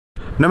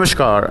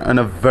Namaskar and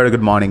a very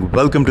good morning.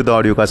 Welcome to the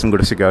audiocast from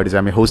Kotak Securities.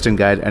 I'm your host and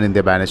guide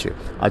Anindya Banerjee.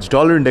 Our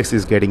dollar index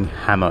is getting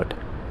hammered.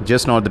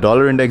 Just now the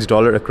dollar index,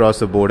 dollar across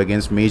the board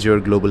against major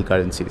global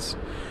currencies.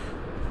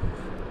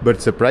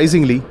 But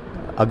surprisingly,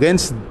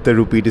 against the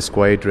rupee it is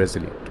quite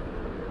resilient.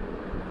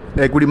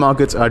 Equity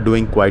markets are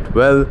doing quite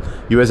well.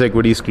 US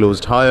equities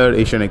closed higher.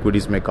 Asian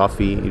equities में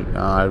काफ़ी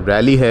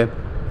rally है.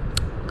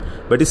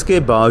 But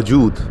इसके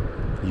बावजूद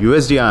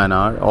USD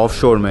INR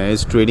offshore में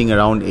is trading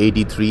around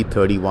 83,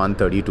 31,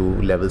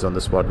 32 levels on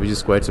the spot, which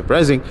is quite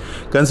surprising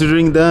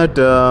considering that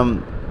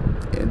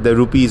the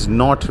rupee is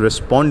not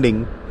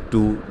responding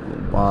to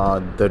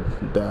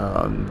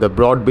the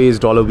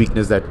broad-based dollar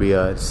weakness that we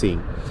are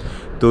seeing.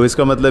 तो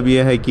इसका मतलब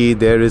ये है कि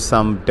there is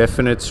some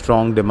definite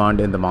strong demand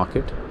in the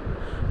market,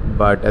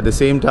 but at the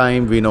same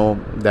time we know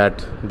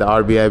that the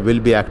RBI will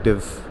be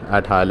active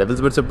at higher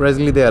levels, but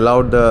surprisingly they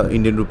allowed the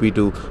Indian rupee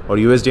to, or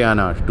USD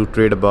INR, to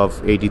trade above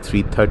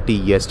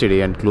 83.30 yesterday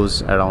and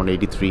close around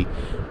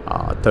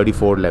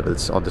 83.34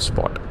 levels on the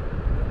spot.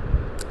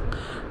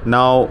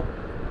 Now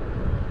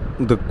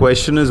the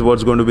question is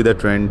what's going to be the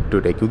trend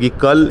today, क्योंकि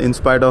कल in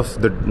spite of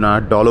the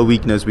dollar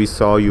weakness we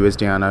saw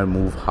USD INR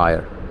move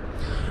higher.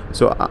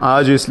 So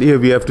आज इसलिए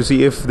we have to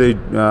see if the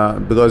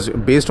because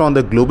based on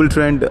the global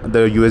trend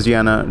the USD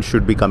INR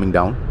should be coming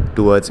down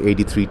towards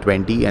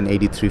 83.20 and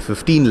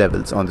 83.15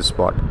 levels on the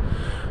spot.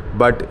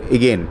 But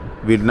again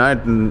we'd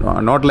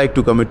not like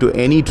to commit to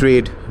any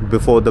trade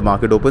before the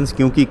market opens,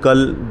 क्योंकि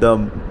कल the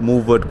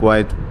move was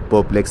quite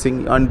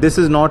perplexing, and this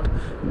is not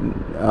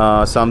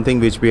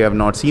something which we have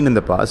not seen in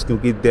the past,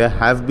 क्योंकि there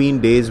have been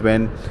days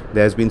when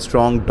there has been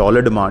strong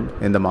dollar demand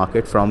in the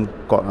market from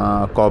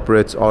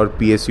corporates or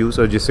PSUs,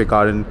 और जिससे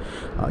कारण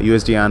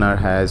USD INR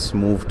has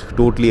moved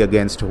totally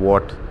against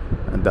what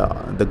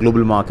the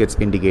global markets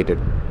indicated.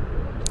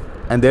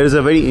 And there is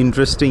a very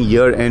interesting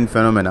year-end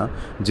phenomena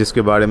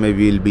जिसके बारे में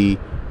we'll be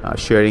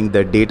sharing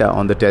the data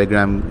on the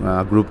Telegram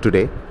group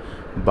today,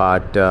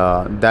 but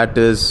that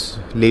is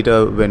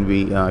later when we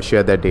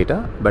share that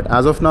data. But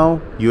as of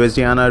now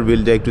USD INR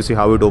we'll take to see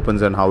how it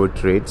opens and how it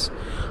trades.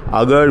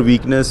 अगर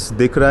weakness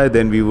दिख रहा है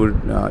then we would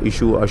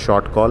issue a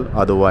short call,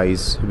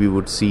 otherwise we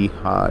would see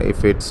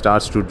if it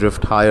starts to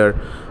drift higher.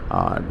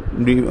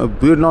 We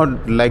would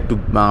not like to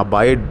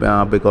buy it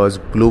because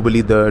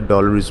globally the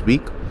dollar is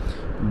weak,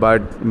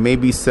 but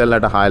maybe sell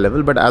at a high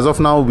level. But as of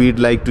now we'd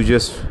like to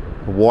just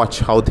watch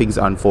how things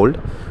unfold,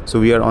 so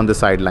we are on the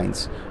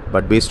sidelines.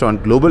 But based on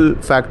global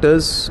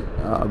factors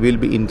we'll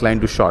be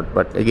inclined to short,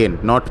 but again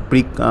not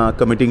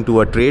committing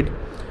to a trade.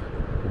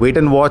 Wait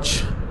and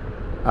watch.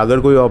 अगर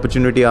कोई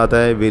opportunity आता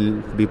है we'll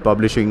be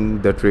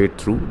publishing the trade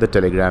through the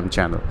Telegram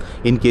channel.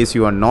 In case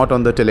you are not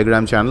on the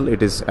Telegram channel,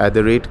 it is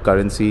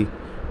 @currency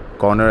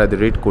corner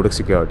 @Kotak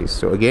Securities.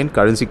 So again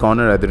currency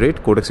corner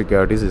 @Kotak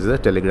Securities is the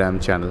Telegram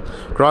channel.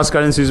 Cross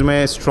currencies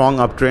में strong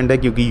uptrend है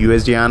क्योंकि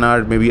USD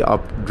INR में भी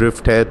up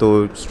drift है,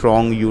 तो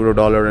strong euro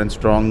dollar and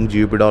strong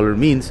GBP dollar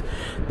means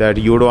that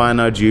euro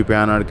INR GBP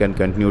INR can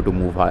continue to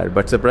move higher.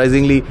 But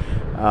surprisingly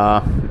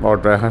or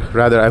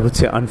rather I would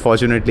say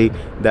unfortunately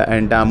the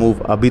entire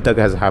move अभी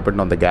तक has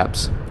happened on the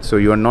gaps, so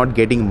you are not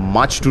getting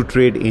much to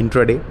trade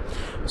intraday.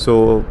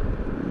 So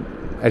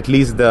at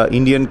least the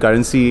Indian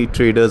currency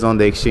traders on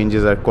the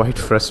exchanges are quite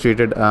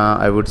frustrated,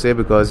 I would say,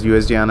 because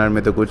USD INR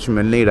में तो कुछ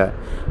मिल नहीं रहा है,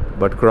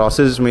 but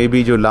crosses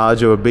maybe जो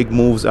large or big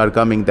moves are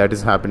coming, that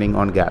is happening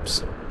on gaps.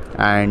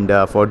 And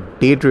for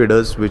day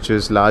traders, which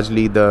is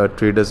largely the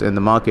traders in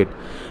the market,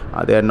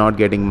 they are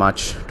not getting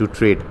much to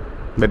trade.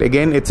 But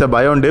again it's a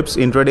buy on dips.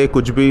 Intraday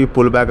कुछ भी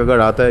pull back अगर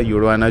आता है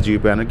euro INR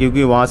GBP INR,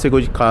 क्योंकि वहाँ से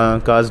कुछ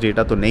खास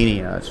डेटा तो नहीं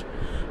है आज,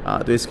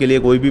 तो इसके लिए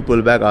कोई भी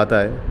pull back आता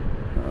है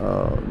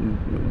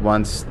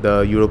once the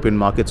European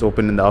markets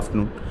open in the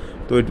afternoon,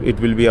 so it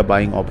will be a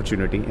buying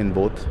opportunity in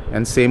both.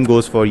 And same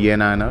goes for yen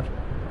INR.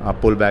 A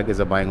pullback is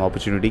a buying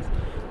opportunity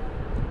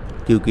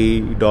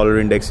क्योंकि dollar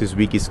index is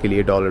weak, इसके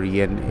लिए dollar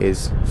yen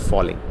is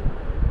falling.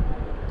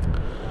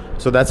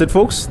 So that's it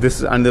folks, this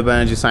is Anindya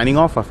Banerjee signing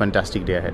off. A fantastic day ahead.